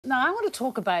Now, I want to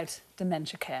talk about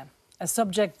dementia care, a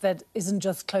subject that isn't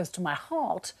just close to my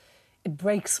heart, it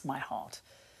breaks my heart.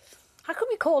 How can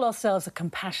we call ourselves a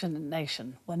compassionate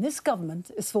nation when this government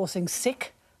is forcing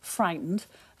sick, frightened,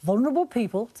 vulnerable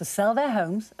people to sell their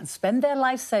homes and spend their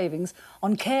life savings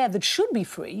on care that should be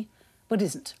free, but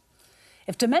isn't?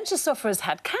 If dementia sufferers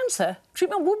had cancer,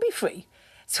 treatment would be free.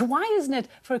 So why isn't it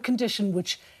for a condition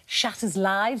which shatters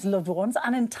lives, loved ones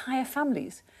and entire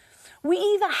families? We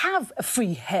either have a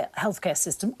free healthcare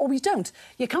system or we don't.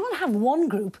 You can't have one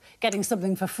group getting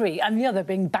something for free and the other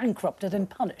being bankrupted and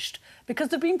punished because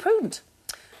they've been prudent.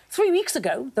 3 weeks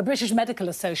ago, the British Medical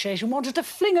Association wanted to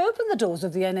fling open the doors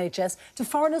of the NHS to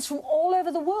foreigners from all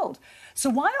over the world.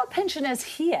 So why are pensioners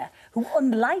here, who,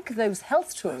 unlike those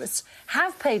health tourists,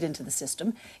 have paid into the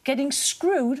system, getting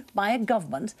screwed by a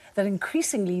government that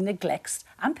increasingly neglects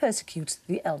and persecutes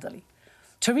the elderly?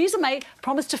 Theresa May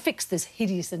promised to fix this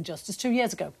hideous injustice 2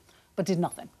 years ago, but did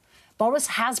nothing. Boris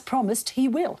has promised he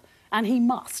will, and he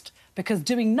must, because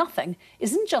doing nothing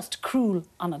isn't just cruel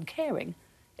and uncaring,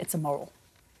 it's immoral.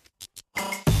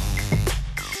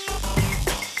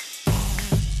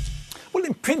 Well,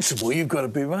 in principle, you've got to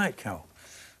be right, Carole.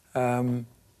 But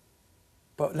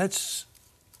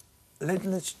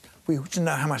we ought to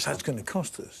know how much that's going to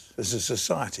cost us as a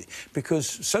society, because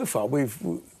so far we've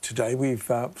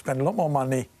spent a lot more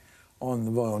money on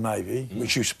the Royal Navy,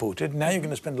 which you supported. Now you're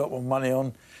going to spend a lot more money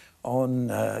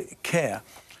on care.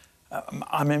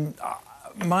 I mean,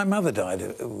 my mother died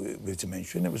with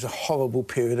dementia, and it was a horrible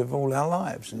period of all our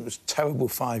lives, and it was a terrible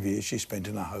 5 years she spent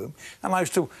in a home. And I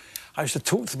used to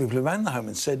talk to people who ran the home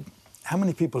and said, how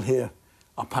many people here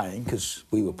are paying, because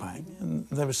we were paying, and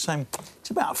they were saying it's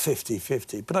about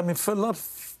 50-50. But I mean, for a lot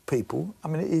of people, I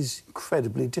mean, it is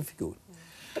incredibly difficult.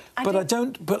 But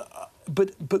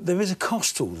there is a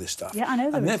cost to all this stuff. Yeah, I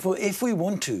know. And therefore, if we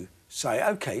want to say,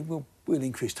 OK, we'll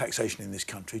increase taxation in this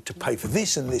country to pay for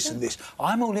this and this and this,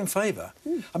 I'm all in favour.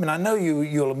 I mean, I know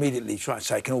you'll immediately try to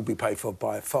say it can all be paid for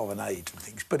by foreign aid and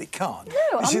things, but it can't.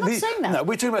 No, I'm not saying that. No,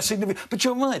 we're talking about significant... But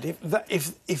you're right.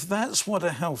 If that's what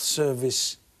a health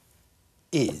service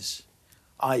is,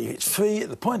 i.e. it's free at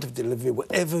the point of delivery,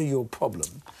 whatever your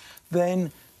problem, then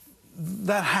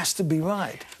that has to be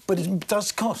right. But it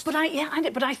does cost. But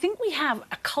I think we have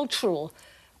a cultural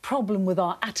problem with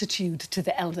our attitude to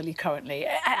the elderly currently.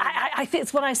 I think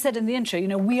it's what I said in the intro. You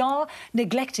know, we are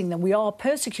neglecting them, we are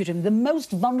persecuting the most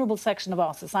vulnerable section of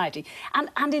our society.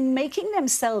 And in making them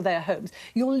sell their homes,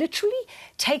 you're literally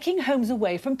taking homes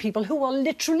away from people who are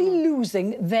literally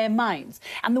losing their minds.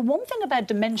 And the one thing about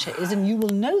dementia is, and you will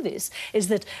know this, is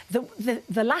that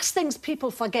the last things people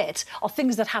forget are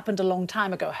things that happened a long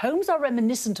time ago. Homes are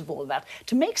reminiscent of all that.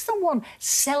 To make someone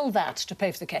sell that to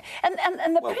pay for the care.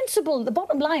 And the principle, the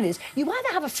bottom line is, you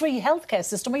either have a free healthcare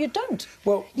system or you don't.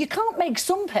 Well, you can't make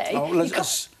some pay. Oh,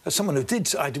 as someone who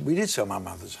we did sell my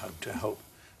mother's home to help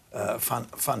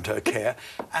fund her care,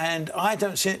 and I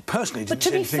don't see it personally. Didn't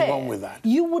see anything wrong with that.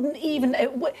 You wouldn't even,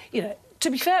 you know. To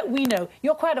be fair, we know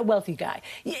you're quite a wealthy guy.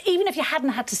 Even if you hadn't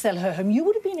had to sell her home, your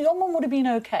mum would have been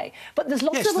OK. But there's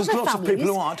lots of other families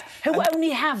people who aren't, who only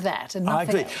have that and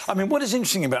nothing else. I agree. I mean, what is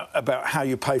interesting about how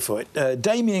you pay for it,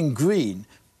 Damien Green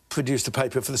produced a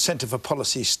paper for the Centre for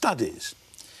Policy Studies,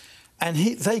 and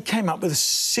they came up with a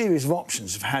series of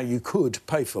options of how you could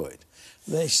pay for it.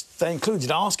 They included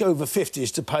ask over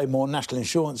 50s to pay more national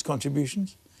insurance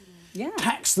contributions,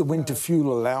 tax the winter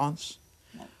fuel allowance,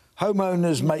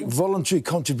 homeowners make voluntary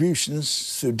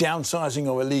contributions through downsizing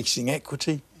or releasing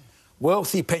equity,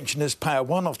 wealthy pensioners pay a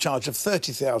one-off charge of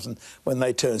 $30,000 when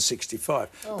they turn 65.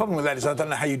 The problem with that is I don't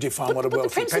know how you define what a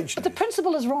wealthy pensioner is. But the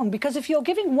principle is wrong, because if you're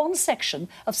giving one section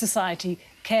of society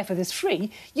care for this free,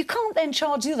 you can't then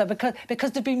charge the other because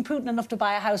they've been prudent enough to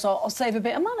buy a house or save a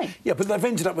bit of money. Yeah, but they've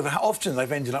ended up with often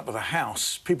they've ended up with a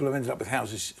house. People have ended up with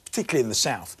houses, particularly in the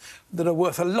south, that are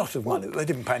worth a lot of money that they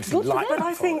didn't pay anything like. But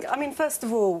I think, I mean, first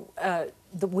of all,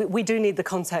 we do need the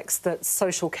context that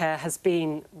social care has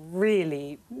been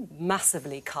really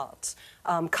massively cut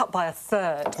by a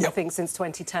third, I think, since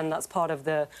 2010. That's part of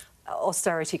the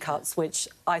austerity cuts, which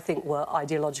I think were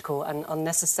ideological and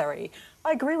unnecessary.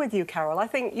 I agree with you, Carole. I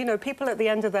think, you know, people at the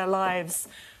end of their lives,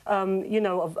 you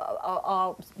know,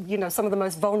 are some of the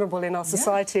most vulnerable in our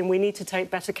society, and we need to take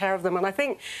better care of them. And I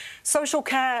think social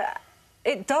care,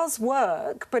 it does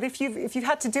work, but if you've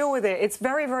had to deal with it, it's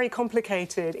very, very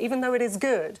complicated, even though it is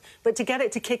good. But to get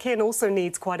it to kick in also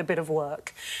needs quite a bit of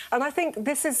work. And I think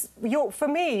this is, for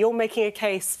me, you're making a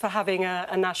case for having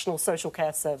a national social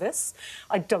care service.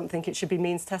 I don't think it should be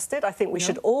means-tested. I think we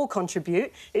should all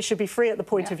contribute. It should be free at the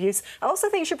point of use. I also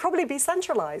think it should probably be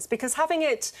centralised, because having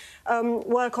it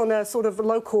work on a sort of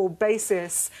local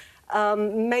basis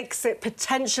makes it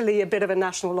potentially a bit of a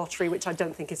national lottery, which I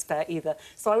don't think is fair either.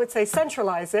 So I would say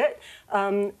centralise it,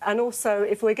 and also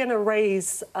if we're going to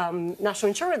raise national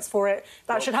insurance for it,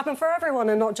 that should happen for everyone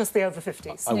and not just the over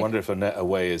 50s. I wonder if a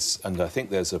way is, and I think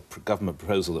there's a government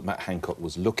proposal that Matt Hancock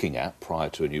was looking at prior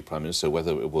to a new Prime Minister,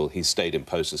 whether it will, he stayed in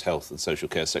post as Health and Social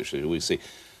Care Secretary, we see.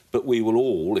 But we will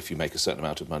all, if you make a certain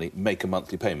amount of money, make a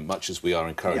monthly payment, much as we are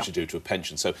encouraged to do to a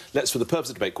pension. So let's, for the purpose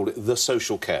of debate, call it the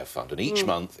Social Care Fund. And each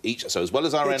month, so as well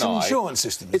as our NI... It's an insurance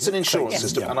system. It's an insurance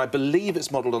system. And I believe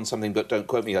it's modelled on something, but don't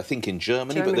quote me, I think in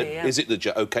Germany. Is it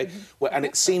the... OK. Well, and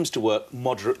it seems to work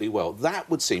moderately well. That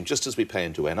would seem, just as we pay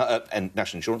into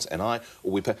National Insurance, NI,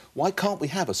 or we pay... Why can't we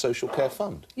have a social care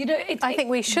fund? You know, I think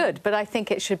we should, but I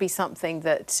think it should be something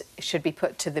that should be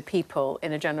put to the people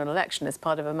in a general election as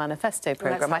part of a manifesto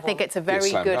programme. I think it's a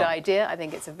very good idea. I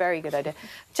think it's a very good idea.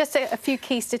 Just a few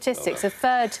key statistics. A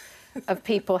third of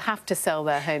people have to sell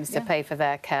their homes to pay for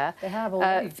their care. They have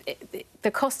already. The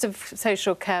cost of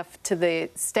social care to the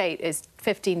state is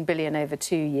 15 billion over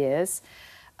 2 years.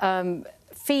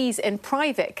 Fees in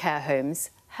private care homes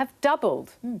have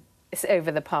doubled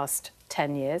over the past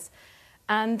 10 years.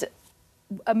 And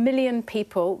 1 million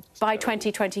people by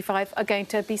 2025 are going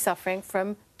to be suffering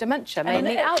from dementia,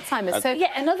 mainly Alzheimer's. So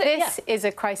this is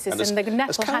a crisis, and the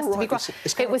nettle has to be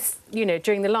grasped. It was, you know,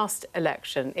 during the last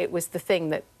election, it was the thing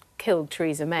that killed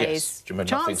Theresa May's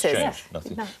chances.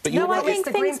 Nothing. But I think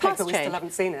the Green things Paper, must we change. still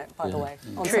haven't seen it, by the way,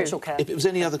 on social care. If it was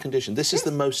any other condition, this is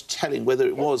the most telling, whether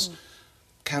it was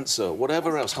cancer,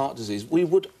 whatever else, heart disease, we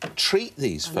would treat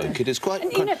these folk. It is quite...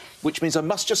 which means I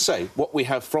must just say what we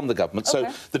have from the government.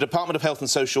 So the Department of Health and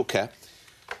Social Care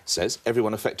says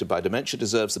everyone affected by dementia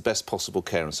deserves the best possible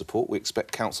care and support. We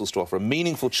expect councils to offer a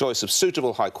meaningful choice of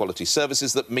suitable, high-quality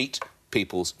services that meet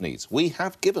people's needs. We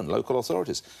have given local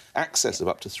authorities access of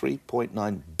up to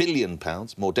 £3.9 billion,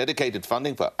 more dedicated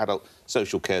funding for adult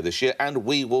social care this year, and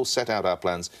we will set out our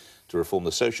plans to reform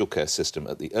the social care system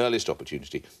at the earliest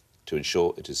opportunity to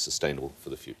ensure it is sustainable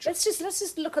for the future. Let's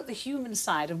just look at the human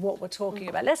side of what we're talking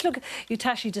about. Let's look at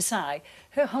Yutashi Desai.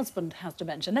 Her husband has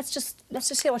dementia. Let's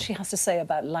just hear what she has to say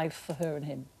about life for her and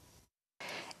him.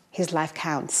 His life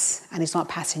counts, and he's not a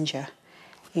passenger.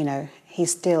 You know,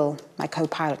 he's still my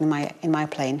co-pilot in my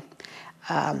plane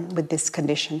with this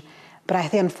condition. But I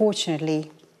think,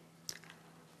 unfortunately,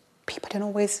 people don't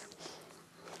always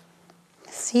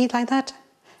see it like that.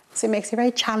 So it makes it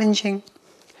very challenging,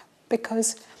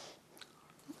 because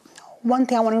one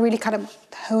thing I want to really kind of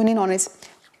hone in on is,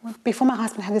 before my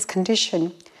husband had this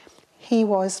condition, he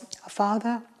was a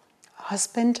father, a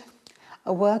husband,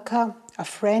 a worker, a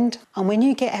friend. And when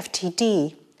you get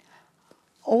FTD,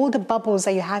 all the bubbles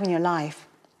that you have in your life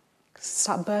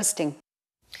start bursting.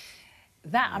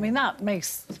 That, I mean, that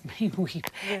makes me weep.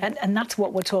 And that's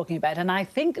what we're talking about. And I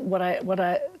think what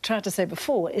I tried to say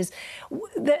before is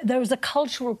there is a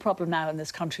cultural problem now in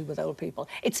this country with old people.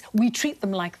 We treat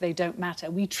them like they don't matter.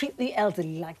 We treat the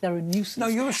elderly like they're a nuisance. No,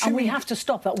 you're assuming... And we have to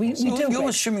stop that. We do. You're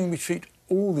assuming we treat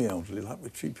all the elderly like we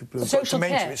treat people who've got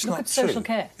dementia. It's not true. Social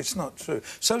care. It's not true.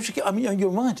 Social care, I mean, you're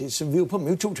right, it's a real problem.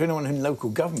 You talk to anyone in local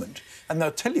government and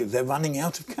they'll tell you they're running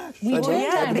out of cash.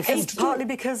 It's partly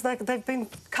because they've been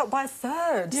cut by a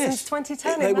third since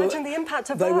 2010. Imagine the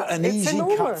impact of that. They were an easy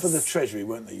enormous cut for the Treasury,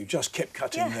 weren't they? You just kept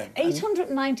cutting them.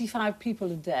 895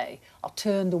 people a day are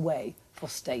turned away for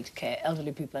state care,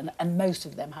 elderly people, and most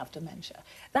of them have dementia.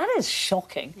 That is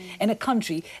shocking in a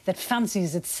country that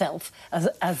fancies itself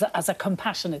as a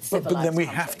compassionate, civilised But then we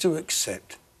country. have to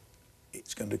accept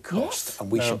it's going to cost, and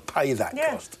we should pay that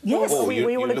cost. Yes,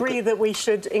 we all agree that we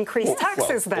should increase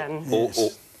taxes then.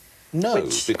 No,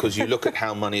 because you look at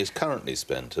how money is currently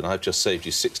spent, and I've just saved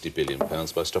you £60 billion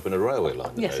by stopping a railway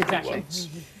line. Yes, exactly.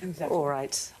 Exactly. All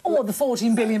right. Or the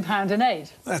 £14 billion in aid.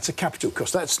 That's a capital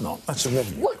cost. That's not. That's a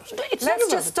revenue cost.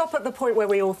 Let's just stop at the point where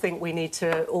we all think we need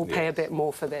to all pay a bit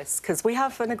more for this, because we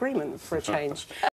have an agreement for a change.